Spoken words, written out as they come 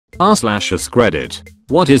r/AskReddit.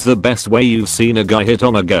 What is the best way you've seen a guy hit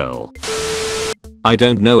on a girl? I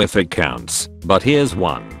don't know if it counts, but here's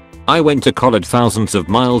one. I went to college thousands of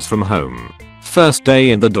miles from home. First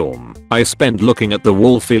day in the dorm, I spent looking at the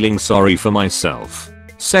wall feeling sorry for myself.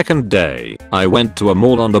 Second day, I went to a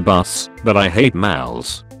mall on the bus, but I hate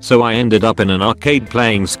malls, so I ended up in an arcade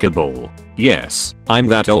playing skee-ball. Yes, I'm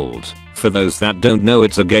that old. For those that don't know,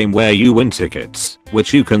 it's a game where you win tickets,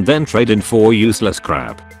 which you can then trade in for useless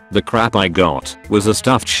crap. The crap I got was a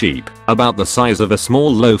stuffed sheep, about the size of a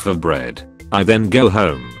small loaf of bread. I then go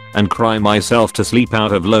home and cry myself to sleep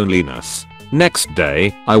out of loneliness. Next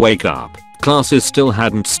day, I wake up, classes still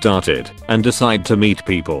hadn't started, and decide to meet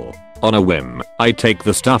people. On a whim, I take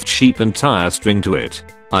the stuffed sheep and tie a string to it.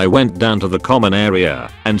 I went down to the common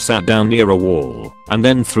area and sat down near a wall and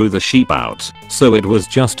then threw the sheep out, so it was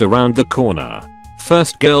just around the corner.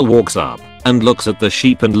 First girl walks up and looks at the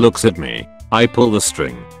sheep and looks at me. I pull the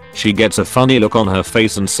string. She gets a funny look on her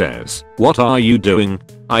face and says, "What are you doing?"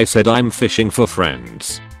 I said, "I'm fishing for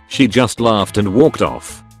friends." She just laughed and walked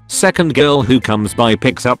off. Second girl who comes by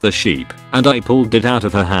picks up the sheep and I pulled it out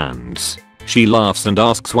of her hands. She laughs and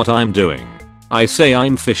asks what I'm doing. I say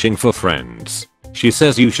I'm fishing for friends. She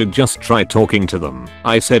says you should just try talking to them.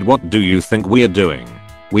 I said, "What do you think we're doing?"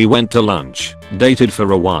 We went to lunch, dated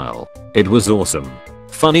for a while. It was awesome.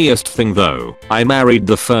 Funniest thing though, I married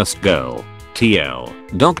the first girl. TL.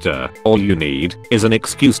 Doctor, all you need is an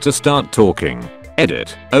excuse to start talking.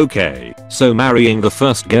 Edit. Okay, so marrying the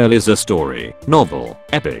first girl is a story, novel,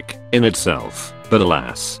 epic, in itself, but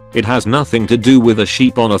alas, it has nothing to do with a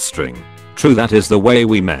sheep on a string. True, that is the way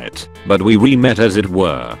we met, but we re-met as it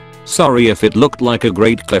were. Sorry if it looked like a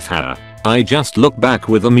great cliffhanger. I just look back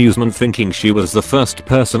with amusement thinking she was the first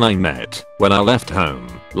person I met when I left home,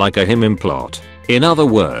 like a him plot. In other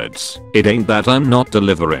words, it ain't that I'm not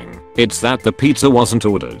delivering, it's that the pizza wasn't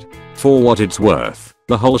ordered. For what it's worth,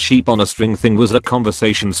 the whole sheep on a string thing was a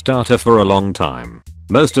conversation starter for a long time.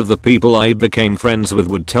 Most of the people I became friends with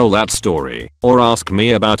would tell that story or ask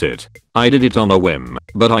me about it. I did it on a whim,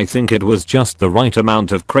 but I think it was just the right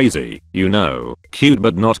amount of crazy, you know, cute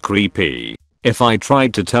but not creepy. If I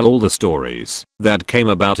tried to tell all the stories that came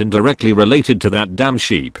about indirectly related to that damn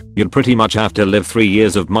sheep, you'd pretty much have to live 3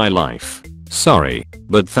 years of my life. Sorry,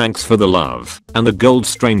 but thanks for the love and the gold,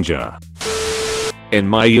 stranger. In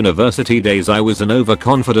my university days I was an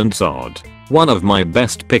overconfident sod. One of my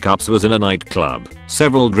best pickups was in a nightclub,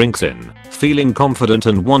 several drinks in, feeling confident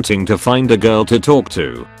and wanting to find a girl to talk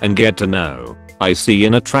to and get to know. I see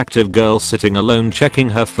an attractive girl sitting alone checking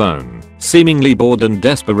her phone, seemingly bored and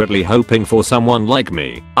desperately hoping for someone like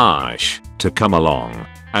me, Ash, to come along.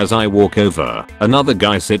 As I walk over, another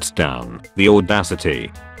guy sits down. The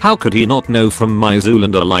audacity. How could he not know from my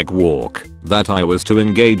Zoolander-like walk that I was to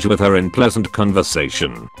engage with her in pleasant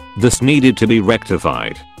conversation? This needed to be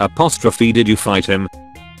rectified. Apostrophe, did you fight him?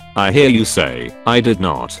 I hear you say, I did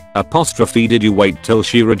not. Apostrophe, did you wait till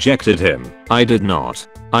she rejected him? I did not.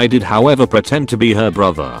 I did, however, pretend to be her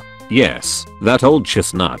brother. Yes, that old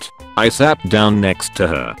chestnut. I sat down next to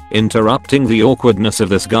her, interrupting the awkwardness of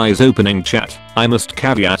this guy's opening chat. I must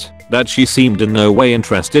caveat that she seemed in no way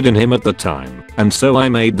interested in him at the time, and so I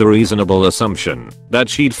made the reasonable assumption that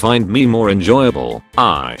she'd find me more enjoyable.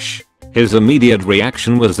 Ash. His immediate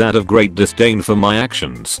reaction was that of great disdain for my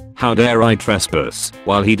actions. How dare I trespass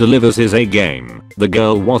while he delivers his A game. The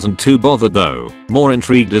girl wasn't too bothered though, more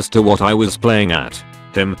intrigued as to what I was playing at.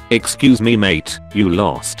 Him, excuse me mate, you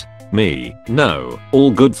lost. Me, no,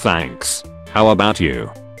 all good thanks. How about you?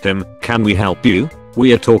 Him, can we help you?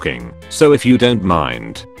 We are talking, so if you don't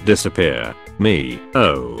mind, disappear. Me,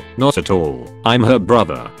 oh, not at all. I'm her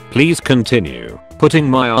brother. Please continue. Putting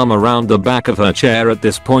my arm around the back of her chair. At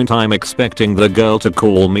this point I'm expecting the girl to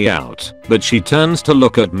call me out, but she turns to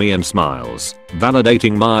look at me and smiles,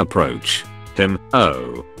 validating my approach. Him,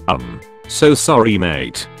 oh, so sorry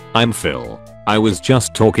mate. I'm Phil. I was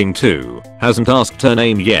just talking to, hasn't asked her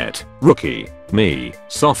name yet, rookie. Me,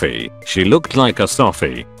 Sophie. She looked like a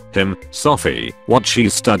Sophie. Him, Sophie, what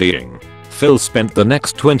she's studying. Phil spent the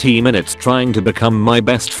next 20 minutes trying to become my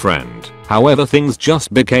best friend. However, things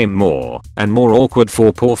just became more and more awkward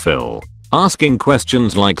for poor Phil. Asking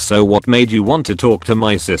questions like, so what made you want to talk to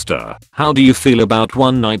my sister? How do you feel about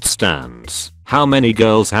one night stands? How many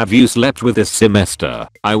girls have you slept with this semester?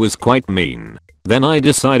 I was quite mean. Then I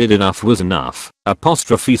decided enough was enough.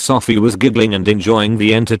 Apostrophe Sophie was giggling and enjoying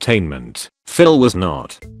the entertainment. Phil was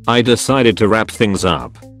not. I decided to wrap things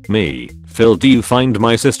up. Me, Phil, do you find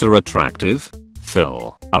my sister attractive?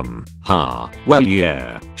 Phil, well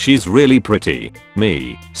yeah, she's really pretty.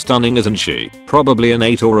 Me, stunning isn't she? Probably an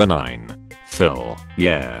 8 or a 9. Phil,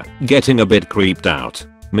 yeah, getting a bit creeped out.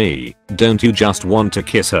 Me, don't you just want to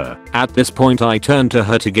kiss her? At this point I turn to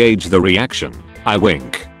her to gauge the reaction. I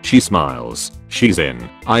wink, she smiles, she's in.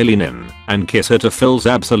 I lean in and kiss her to Phil's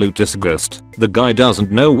absolute disgust. The guy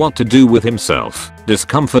doesn't know what to do with himself.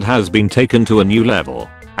 Discomfort has been taken to a new level.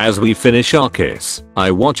 As we finish our kiss, I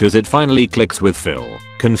watch as it finally clicks with Phil.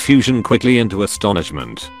 Confusion quickly into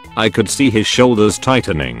astonishment. I could see his shoulders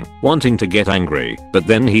tightening, wanting to get angry, but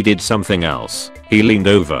then he did something else. He leaned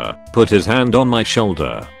over, put his hand on my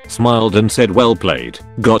shoulder, smiled and said well played,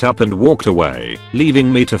 got up and walked away,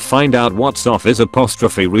 leaving me to find out what Sophie's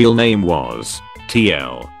apostrophe real name was.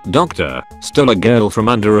 TL. Doctor, stole a girl from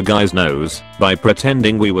under a guy's nose by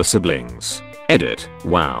pretending we were siblings. Edit.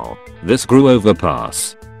 Wow. This grew over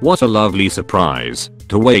pass. What a lovely surprise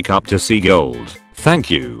to wake up to see gold. Thank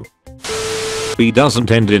you. B doesn't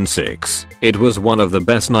end in 6. It was one of the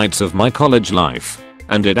best nights of my college life.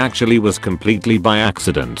 And it actually was completely by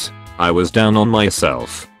accident. I was down on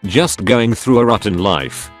myself, just going through a rut in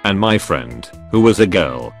life, and my friend, who was a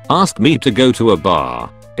girl, asked me to go to a bar.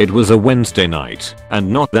 It was a Wednesday night, and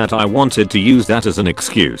not that I wanted to use that as an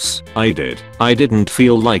excuse. I didn't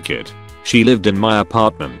feel like it. She lived in my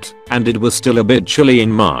apartment, and it was still a bit chilly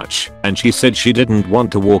in March, and she said she didn't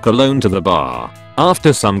want to walk alone to the bar.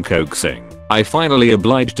 After some coaxing, I finally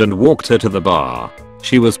obliged and walked her to the bar.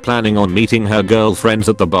 She was planning on meeting her girlfriends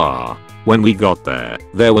at the bar. When we got there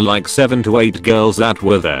were like 7 to 8 girls that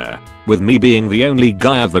were there, with me being the only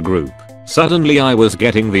guy of the group. Suddenly I was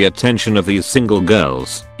getting the attention of these single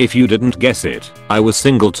girls. If you didn't guess it, I was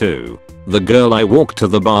single too. The girl I walked to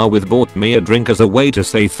the bar with bought me a drink as a way to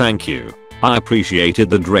say thank you. I appreciated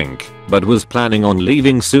the drink, but was planning on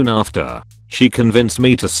leaving soon after. She convinced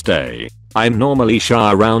me to stay. I'm normally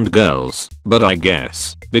shy around girls, but I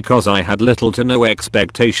guess, because I had little to no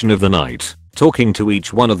expectation of the night, talking to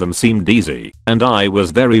each one of them seemed easy, and I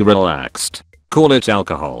was very relaxed. Call it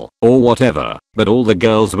alcohol, or whatever, but all the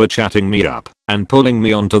girls were chatting me up, and pulling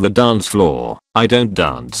me onto the dance floor. I don't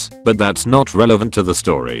dance, but that's not relevant to the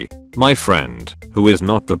story. My friend, who is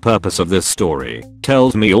not the purpose of this story,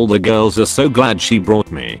 tells me all the girls are so glad she brought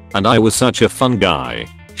me, and I was such a fun guy.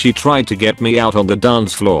 She tried to get me out on the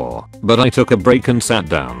dance floor, but I took a break and sat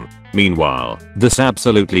down. Meanwhile, this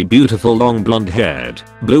absolutely beautiful long blonde-haired,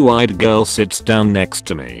 blue-eyed girl sits down next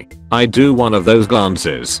to me. I do one of those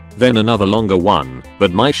glances, then another longer one,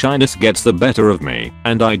 but my shyness gets the better of me,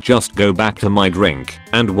 and I just go back to my drink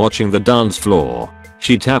and watching the dance floor.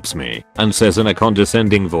 She taps me and says in a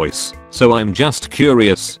condescending voice, "So I'm just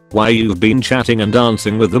curious why you've been chatting and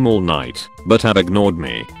dancing with them all night, but have ignored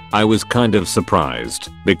me." I was kind of surprised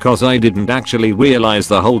because I didn't actually realize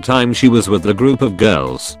the whole time she was with the group of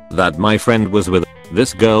girls that my friend was with.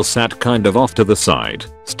 This girl sat kind of off to the side,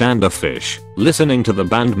 standoffish, listening to the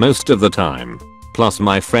band most of the time. Plus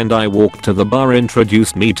my friend I walked to the bar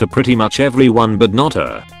introduced me to pretty much everyone but not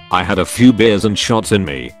her. I had a few beers and shots in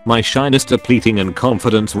me, my shyness depleting and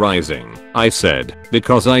confidence rising. I said,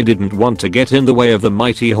 because I didn't want to get in the way of the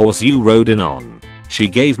mighty horse you rode in on. She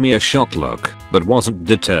gave me a shocked look, but wasn't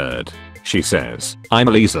deterred. She says, "I'm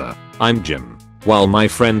Lisa." "I'm Jim." While my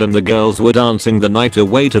friend and the girls were dancing the night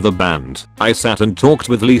away to the band, I sat and talked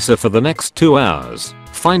with Lisa for the next 2 hours,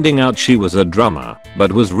 finding out she was a drummer,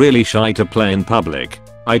 but was really shy to play in public.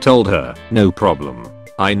 I told her, no problem.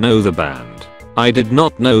 I know the band. I did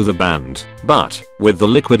not know the band, but, with the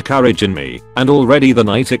liquid courage in me, and already the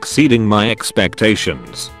night exceeding my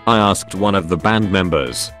expectations, I asked one of the band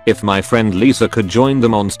members if my friend Lisa could join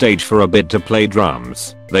them on stage for a bit to play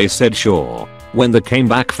drums. They said sure. When they came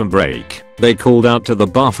back from break, they called out to the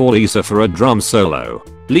bar for Lisa for a drum solo.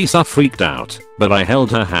 Lisa freaked out, but I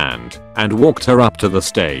held her hand and walked her up to the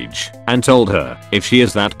stage and told her if she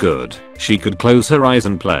is that good, she could close her eyes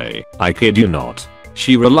and play. I kid you not.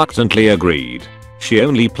 She reluctantly agreed. She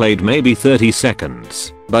only played maybe 30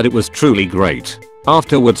 seconds, but it was truly great.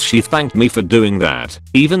 Afterwards she thanked me for doing that,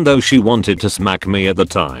 even though she wanted to smack me at the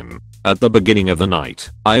time. At the beginning of the night,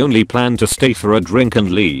 I only planned to stay for a drink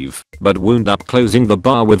and leave, but wound up closing the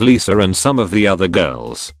bar with Lisa and some of the other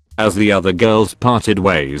girls. As the other girls parted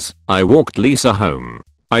ways, I walked Lisa home.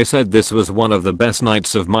 I said this was one of the best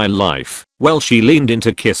nights of my life. Well, she leaned in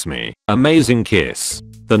to kiss me. Amazing kiss.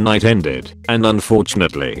 The night ended, and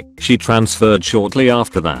unfortunately, she transferred shortly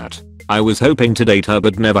after that. I was hoping to date her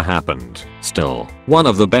but never happened. Still, one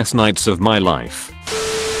of the best nights of my life.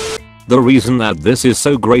 The reason that this is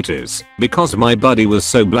so great is because my buddy was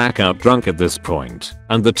so blackout drunk at this point,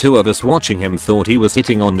 and the two of us watching him thought he was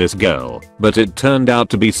hitting on this girl, but it turned out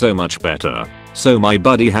to be so much better. So my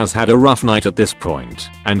buddy has had a rough night at this point,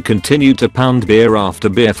 and continued to pound beer after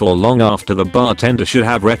beer for long after the bartender should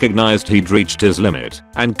have recognized he'd reached his limit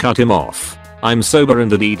and cut him off. I'm sober in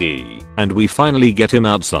the DD, and we finally get him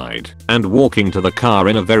outside and walking to the car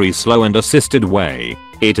in a very slow and assisted way.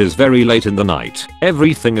 It is very late in the night.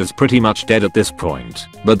 Everything is pretty much dead at this point,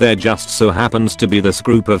 but there just so happens to be this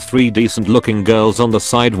group of 3 decent looking girls on the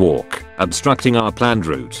sidewalk, obstructing our planned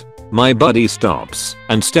route. My buddy stops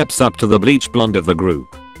and steps up to the bleach blonde of the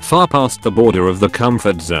group, far past the border of the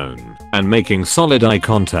comfort zone, and making solid eye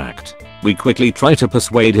contact. We quickly try to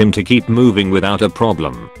persuade him to keep moving without a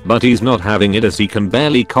problem, but he's not having it as he can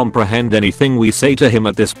barely comprehend anything we say to him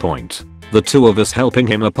at this point. The 2 of us helping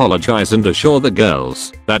him apologize and assure the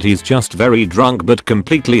girls that he's just very drunk but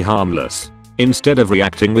completely harmless. Instead of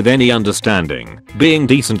reacting with any understanding, being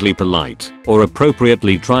decently polite, or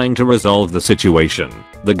appropriately trying to resolve the situation,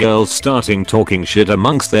 the girls starting talking shit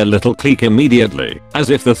amongst their little clique immediately,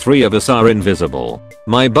 as if the 3 of us are invisible.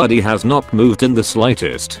 My buddy has not moved in the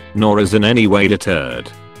slightest, nor is in any way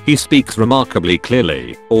deterred. He speaks remarkably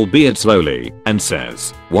clearly, albeit slowly, and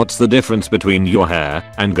says, "What's the difference between your hair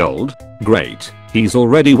and gold?" Great. He's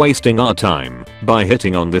already wasting our time by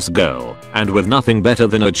hitting on this girl, and with nothing better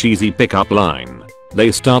than a cheesy pickup line.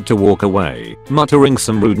 They start to walk away, muttering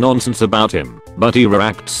some rude nonsense about him, but he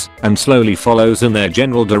reacts and slowly follows in their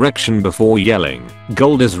general direction before yelling,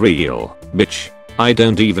 "Gold is real, bitch." I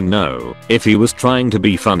don't even know if he was trying to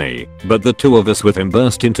be funny, but the 2 of us with him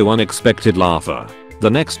burst into unexpected laughter. The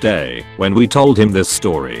next day, when we told him this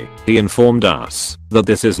story, he informed us that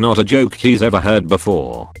this is not a joke he's ever heard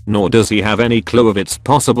before, nor does he have any clue of its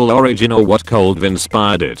possible origin or what could have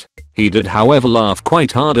inspired it. He did however laugh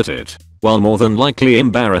quite hard at it. While more than likely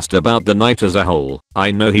embarrassed about the night as a whole, I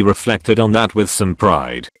know he reflected on that with some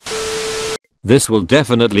pride. This will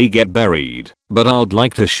definitely get buried, but I'd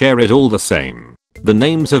like to share it all the same. The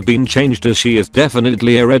names have been changed as she is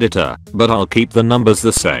definitely a redditor, but I'll keep the numbers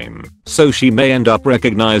the same, so she may end up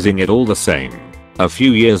recognizing it all the same. A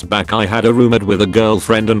few years back I had a roommate with a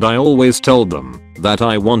girlfriend and I always told them that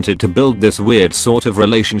I wanted to build this weird sort of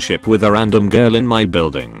relationship with a random girl in my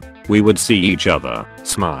building. We would see each other,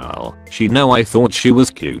 smile, she'd know I thought she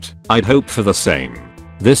was cute, I'd hope for the same.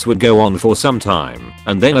 This would go on for some time,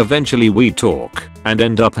 and then eventually we'd talk, and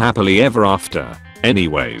end up happily ever after.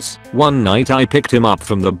 Anyways, one night I picked him up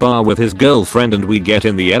from the bar with his girlfriend and we get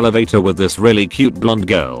in the elevator with this really cute blonde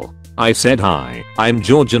girl. I said hi, I'm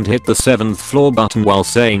George and hit the 7th floor button while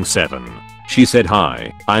saying 7. She said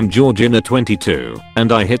hi, I'm Georgina 22,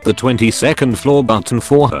 and I hit the 22nd floor button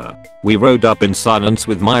for her. We rode up in silence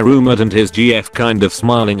with my roommate and his GF kind of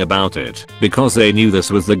smiling about it, because they knew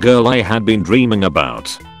this was the girl I had been dreaming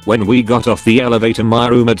about. When we got off the elevator my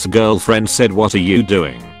roommate's girlfriend said, "What are you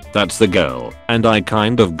doing? That's the girl," and I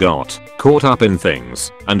kind of got caught up in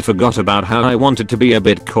things and forgot about how I wanted to be a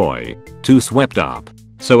bit coy, too swept up.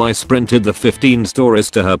 So I sprinted the 15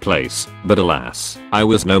 stories to her place, but alas, I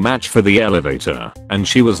was no match for the elevator, and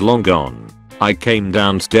she was long gone. I came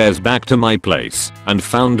downstairs back to my place and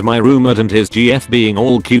found my roommate and his GF being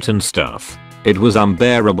all cute and stuff. It was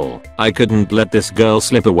unbearable. I couldn't let this girl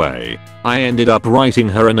slip away. I ended up writing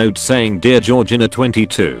her a note saying, "Dear Georgina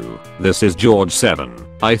 22, this is George 7.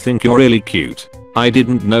 I think you're really cute." I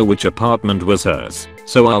didn't know which apartment was hers,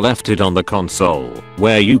 so I left it on the console,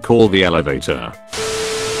 where you call the elevator.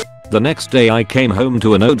 The next day I came home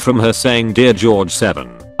to a note from her saying, "Dear George 7,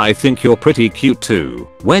 I think you're pretty cute too.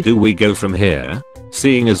 Where do we go from here?"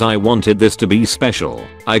 Seeing as I wanted this to be special,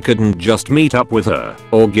 I couldn't just meet up with her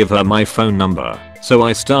or give her my phone number, so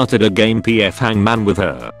I started a game PF Hangman with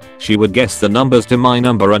her. She would guess the numbers to my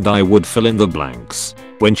number and I would fill in the blanks.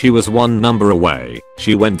 When she was one number away,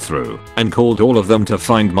 she went through and called all of them to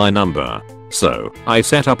find my number. So, I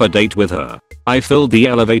set up a date with her. I filled the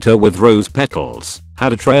elevator with rose petals,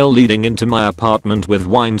 had a trail leading into my apartment with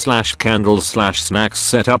wine/candles/snacks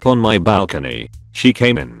set up on my balcony. She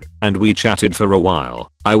came in, and we chatted for a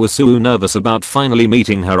while. I was so nervous about finally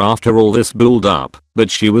meeting her after all this build up,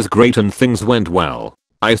 but she was great and things went well.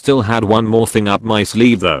 I still had one more thing up my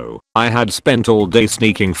sleeve though. I had spent all day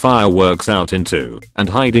sneaking fireworks out into and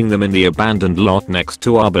hiding them in the abandoned lot next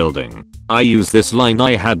to our building. I used this line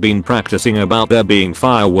I had been practicing about there being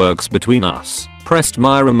fireworks between us, pressed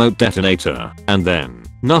my remote detonator, and then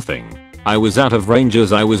nothing. I was out of range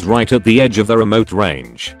as I was right at the edge of the remote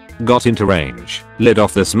range. Got into range, lit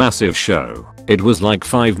off this massive show. It was like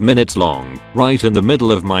 5 minutes long, right in the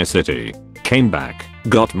middle of my city. Came back,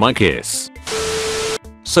 got my kiss.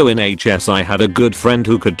 So in HS I had a good friend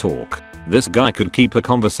who could talk. This guy could keep a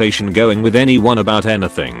conversation going with anyone about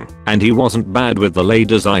anything, and he wasn't bad with the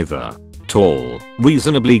ladies either. Tall,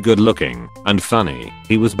 reasonably good looking, and funny.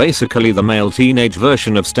 He was basically the male teenage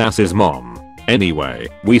version of Stas's mom. Anyway,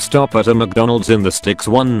 we stop at a McDonald's in the sticks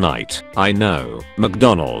one night. I know,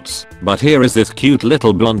 McDonald's. But here is this cute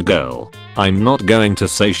little blonde girl. I'm not going to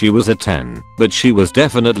say she was a 10, but she was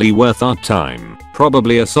definitely worth our time.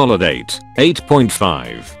 Probably a solid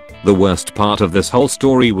 8.5. The worst part of this whole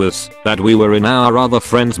story was that we were in our other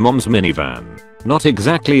friend's mom's minivan. Not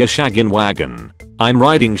exactly a shaggin' wagon. I'm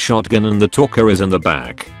riding shotgun and the talker is in the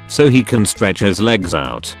back, so he can stretch his legs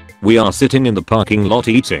out. We are sitting in the parking lot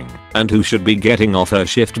eating, and who should be getting off her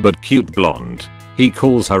shift but cute blonde. He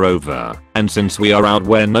calls her over, and since we are out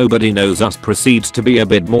where nobody knows us, proceeds to be a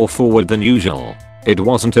bit more forward than usual. It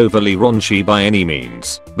wasn't overly raunchy by any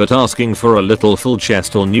means, but asking for a little full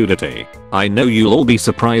chest or nudity. I know you'll all be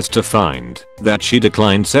surprised to find that she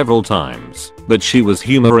declined several times, but she was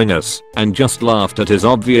humoring us and just laughed at his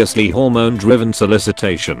obviously hormone-driven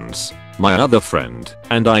solicitations. My other friend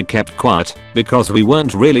and I kept quiet because we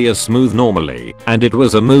weren't really as smooth normally, and it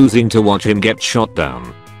was amusing to watch him get shot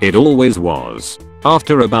down. It always was.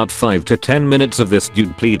 After about 5 to 10 minutes of this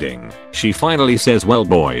dude pleading, she finally says, well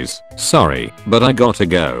boys, sorry, but I gotta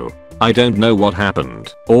go. I don't know what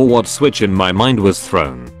happened or what switch in my mind was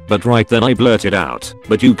thrown, but right then I blurted out,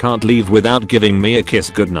 but you can't leave without giving me a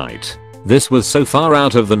kiss goodnight. This was so far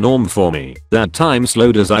out of the norm for me that time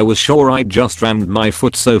slowed as I was sure I'd just rammed my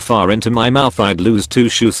foot so far into my mouth I'd lose 2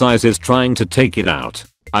 shoe sizes trying to take it out.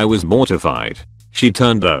 I was mortified. She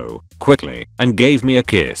turned though, quickly, and gave me a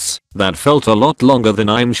kiss that felt a lot longer than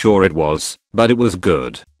I'm sure it was, but it was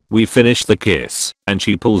good. We finished the kiss, and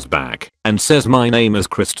she pulls back and says my name is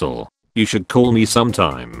Crystal. You should call me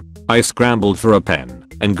sometime. I scrambled for a pen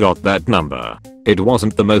and got that number. It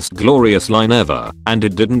wasn't the most glorious line ever, and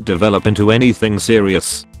it didn't develop into anything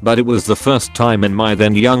serious, but it was the first time in my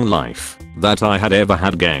then young life that I had ever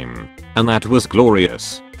had game. And that was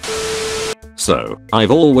glorious. So,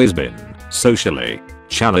 I've always been socially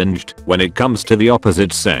challenged when it comes to the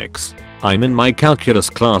opposite sex. I'm in my calculus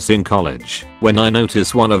class in college when I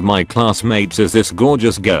notice one of my classmates is this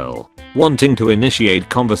gorgeous girl. Wanting to initiate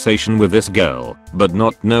conversation with this girl, but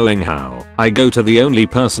not knowing how, I go to the only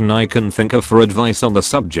person I can think of for advice on the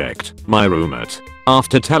subject, my roommate.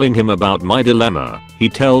 After telling him about my dilemma, he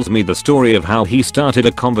tells me the story of how he started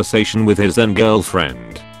a conversation with his then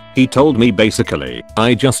girlfriend. He told me basically,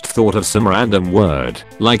 I just thought of some random word,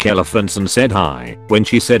 like elephants, and said hi. When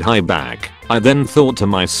she said hi back, I then thought to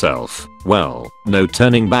myself, well, no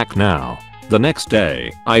turning back now. The next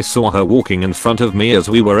day, I saw her walking in front of me as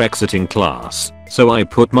we were exiting class, so I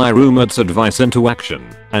put my roommate's advice into action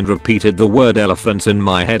and repeated the word elephants in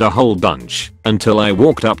my head a whole bunch until I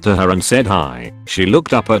walked up to her and said hi. She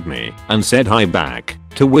looked up at me and said hi back,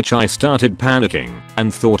 to which I started panicking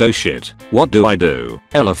and thought, oh shit, what do I do?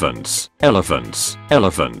 Elephants, elephants,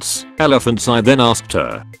 elephants, elephants. I then asked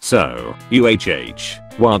her, so,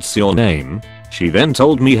 what's your name? She then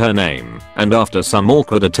told me her name, and after some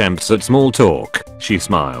awkward attempts at small talk, she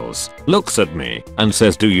smiles, looks at me, and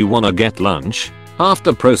says, do you wanna get lunch?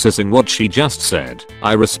 After processing what she just said,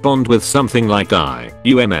 I respond with something like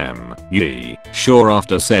sure.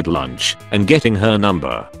 After said lunch and getting her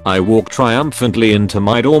number, I walk triumphantly into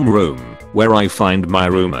my dorm room, where I find my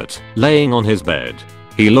roommate laying on his bed.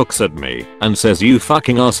 He looks at me and says, you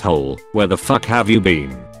fucking asshole, where the fuck have you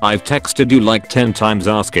been? I've texted you like 10 times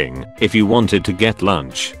asking if you wanted to get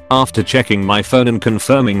lunch. After checking my phone and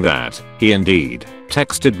confirming that he indeed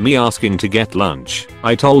texted me asking to get lunch,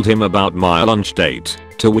 I told him about my lunch date,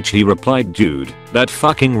 to which he replied, dude, that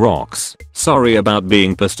fucking rocks. Sorry about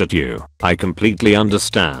being pissed at you. I completely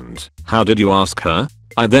understand. How did you ask her?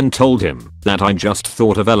 I then told him that I just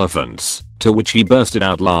thought of elephants, to which he bursted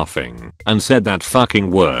out laughing and said that fucking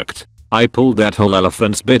worked. I pulled that whole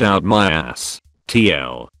elephants bit out my ass.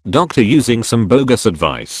 TL. Doctor using some bogus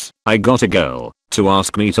advice. I got a girl to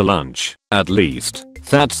ask me to lunch. At least,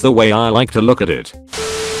 that's the way I like to look at it.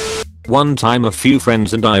 One time a few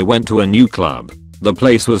friends and I went to a new club. The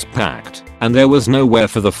place was packed, and there was nowhere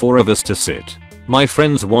for the 4 of us to sit. My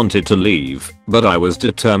friends wanted to leave, but I was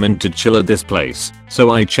determined to chill at this place, so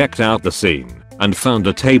I checked out the scene and found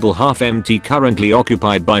a table half empty currently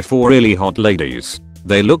occupied by 4 really hot ladies.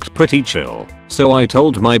 They looked pretty chill, so I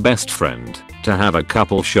told my best friend to have a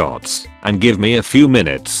couple shots and give me a few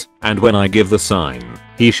minutes, and when I give the sign,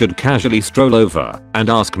 he should casually stroll over and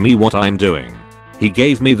ask me what I'm doing. He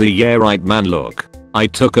gave me the yeah right man look. I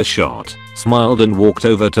took a shot, smiled, and walked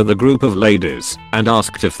over to the group of ladies and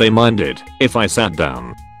asked if they minded if I sat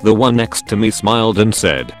down. The one next to me smiled and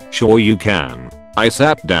said, sure you can. I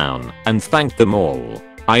sat down and thanked them all.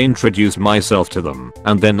 I introduced myself to them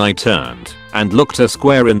and then I turned and looked her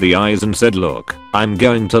square in the eyes and said, look, I'm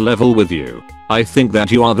going to level with you. I think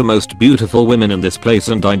that you are the most beautiful women in this place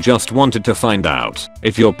and I just wanted to find out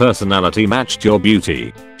if your personality matched your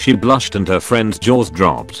beauty. She blushed and her friend's jaws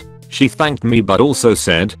dropped. She thanked me but also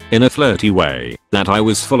said, in a flirty way, that I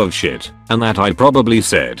was full of shit and that I probably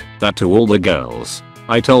said that to all the girls.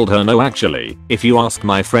 I told her no, actually, if you ask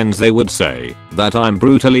my friends they would say that I'm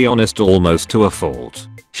brutally honest almost to a fault.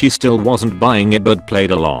 She still wasn't buying it but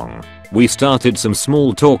played along. We started some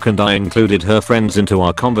small talk and I included her friends into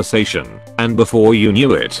our conversation, and before you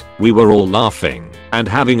knew it, we were all laughing and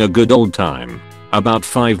having a good old time. About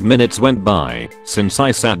 5 minutes went by since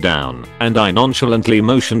I sat down and I nonchalantly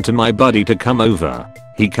motioned to my buddy to come over.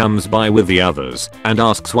 He comes by with the others and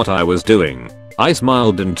asks what I was doing. I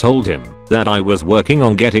smiled and told him that I was working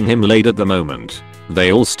on getting him laid at the moment.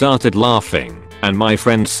 They all started laughing and my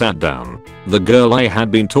friend sat down. The girl I had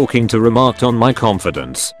been talking to remarked on my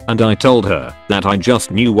confidence and I told her that I just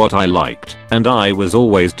knew what I liked and I was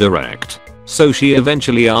always direct. So she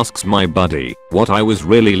eventually asks my buddy what I was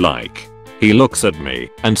really like. He looks at me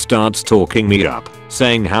and starts talking me up,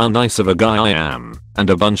 saying how nice of a guy I am and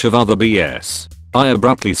a bunch of other BS. I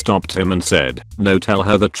abruptly stopped him and said, no, tell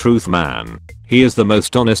her the truth, man. He is the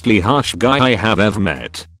most honestly harsh guy I have ever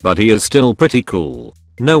met, but he is still pretty cool.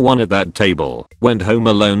 No one at that table went home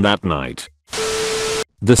alone that night.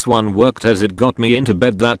 This one worked as it got me into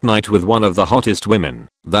bed that night with one of the hottest women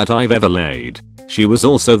that I've ever laid. She was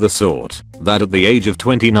also the sort that at the age of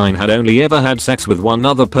 29 had only ever had sex with one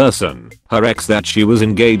other person, her ex that she was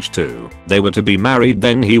engaged to. They were to be married,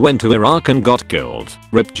 then he went to Iraq and got killed.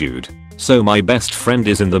 Rip dude. So my best friend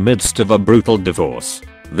is in the midst of a brutal divorce.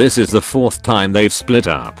 This is the 4th time they've split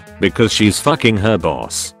up because she's fucking her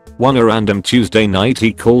boss. One random Tuesday night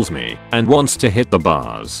he calls me and wants to hit the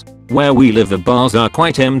bars. Where we live the bars are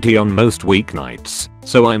quite empty on most weeknights,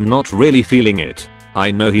 so I'm not really feeling it.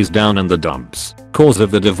 I know he's down in the dumps cause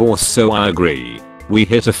of the divorce, so I agree. We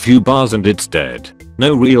hit a few bars and it's dead.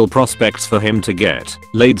 No real prospects for him to get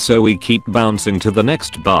laid, so we keep bouncing to the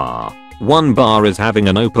next bar. One bar is having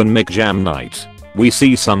an open mic jam night. We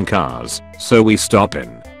see some cars, so we stop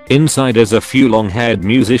in. Inside is a few long-haired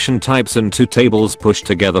musician types and 2 tables pushed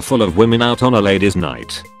together full of women out on a ladies'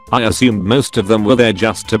 night. I assumed most of them were there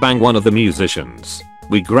just to bang one of the musicians.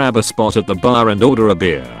 We grab a spot at the bar and order a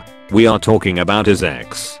beer. We are talking about his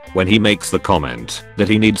ex when he makes the comment that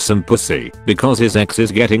he needs some pussy because his ex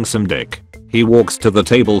is getting some dick. He walks to the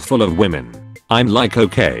table full of women. I'm like,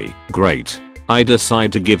 okay, great. I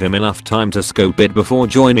decide to give him enough time to scope it before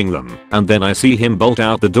joining them, and then I see him bolt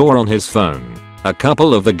out the door on his phone. A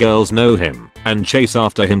couple of the girls know him and chase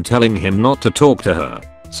after him, telling him not to talk to her.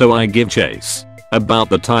 So I give chase. About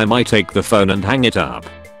the time I take the phone and hang it up,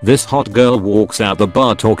 this hot girl walks out the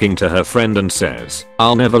bar talking to her friend and says,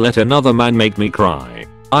 I'll never let another man make me cry.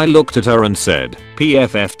 I looked at her and said,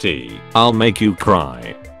 PFFT, I'll make you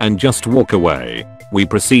cry, and just walk away. We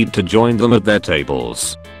proceed to join them at their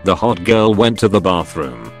tables. The hot girl went to the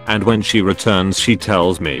bathroom, and when she returns she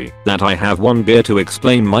tells me that I have 1 beer to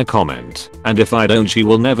explain my comment, and if I don't she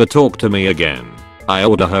will never talk to me again. I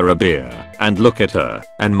order her a beer and look at her,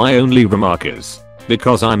 and my only remark is,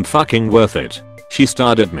 because I'm fucking worth it. She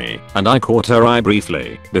stared at me and I caught her eye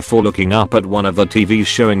briefly before looking up at one of the TVs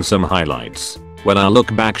showing some highlights. When I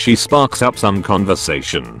look back she sparks up some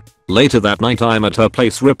conversation. Later that night I'm at her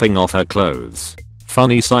place ripping off her clothes.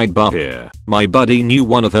 Funny sidebar here, my buddy knew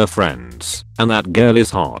one of her friends, and that girl is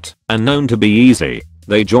hot and known to be easy.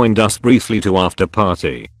 They joined us briefly to after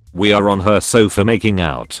party. We are on her sofa making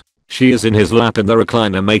out. She is in his lap in the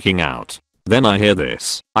recliner making out. Then I hear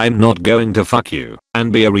this, I'm not going to fuck you,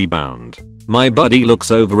 and be a rebound. My buddy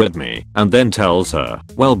looks over at me and then tells her,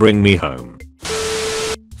 well, bring me home.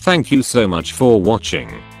 Thank you so much for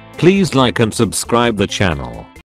watching. Please like and subscribe the channel.